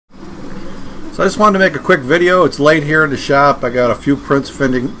So I just wanted to make a quick video. It's late here in the shop. I got a few prints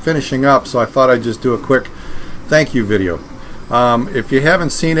finishing up, so I thought I'd just do a quick thank you video. If you haven't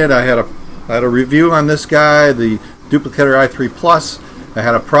seen it, I had a review on this guy, the Duplicator i3 Plus. I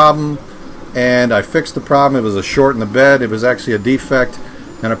had a problem and I fixed the problem. It was a short in the bed. It was actually a defect,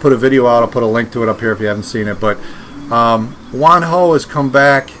 and I put a video out. I'll put a link to it up here if you haven't seen it. But Wanhao has come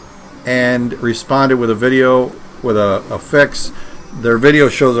back and responded with a video with a fix. Their video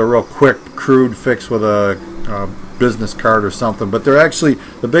shows a real quick, crude fix with a business card or something, but they're actually,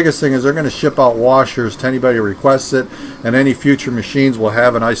 the biggest thing is they're going to ship out washers to anybody who requests it, and any future machines will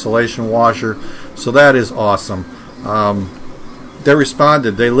have an isolation washer, so that is awesome. They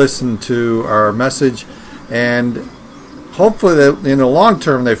responded, they listened to our message, and hopefully in the long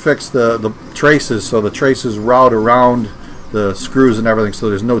term they fix the traces, so the traces route around the screws and everything, so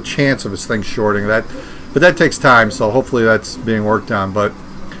there's no chance of this thing shorting. But that takes time, so hopefully that's being worked on. But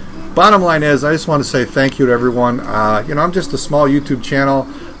bottom line is, I just want to say thank you to everyone. You know, I'm just a small YouTube channel.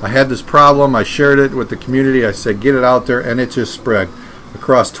 I had this problem. I shared it with the community. I said, get it out there, and it just spread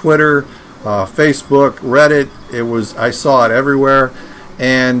across Twitter, Facebook, Reddit. I saw it everywhere,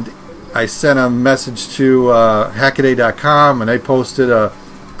 and I sent a message to Hackaday.com, and they posted a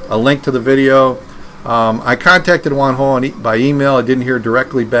link to the video. I contacted Wanhao by email. I didn't hear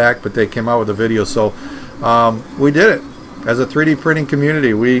directly back, but they came out with a video. So we did it. As a 3D printing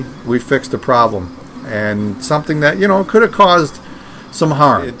community, we fixed a problem, and something that, you know, could have caused some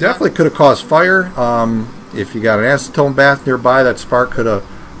harm. It definitely could have caused fire. If you got an acetone bath nearby, that spark could have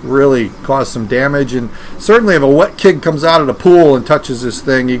really caused some damage. And certainly if a wet kid comes out of the pool and touches this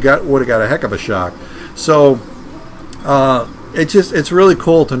thing, you would have got a heck of a shock. So it's really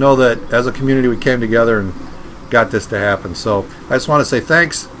cool to know that as a community we came together and got this to happen. So I just want to say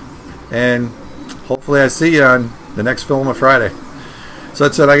thanks, and hopefully I see you on the next film on Friday. So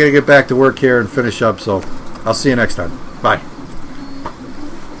that's it. I got to get back to work here and finish up, so I'll see you next time. Bye.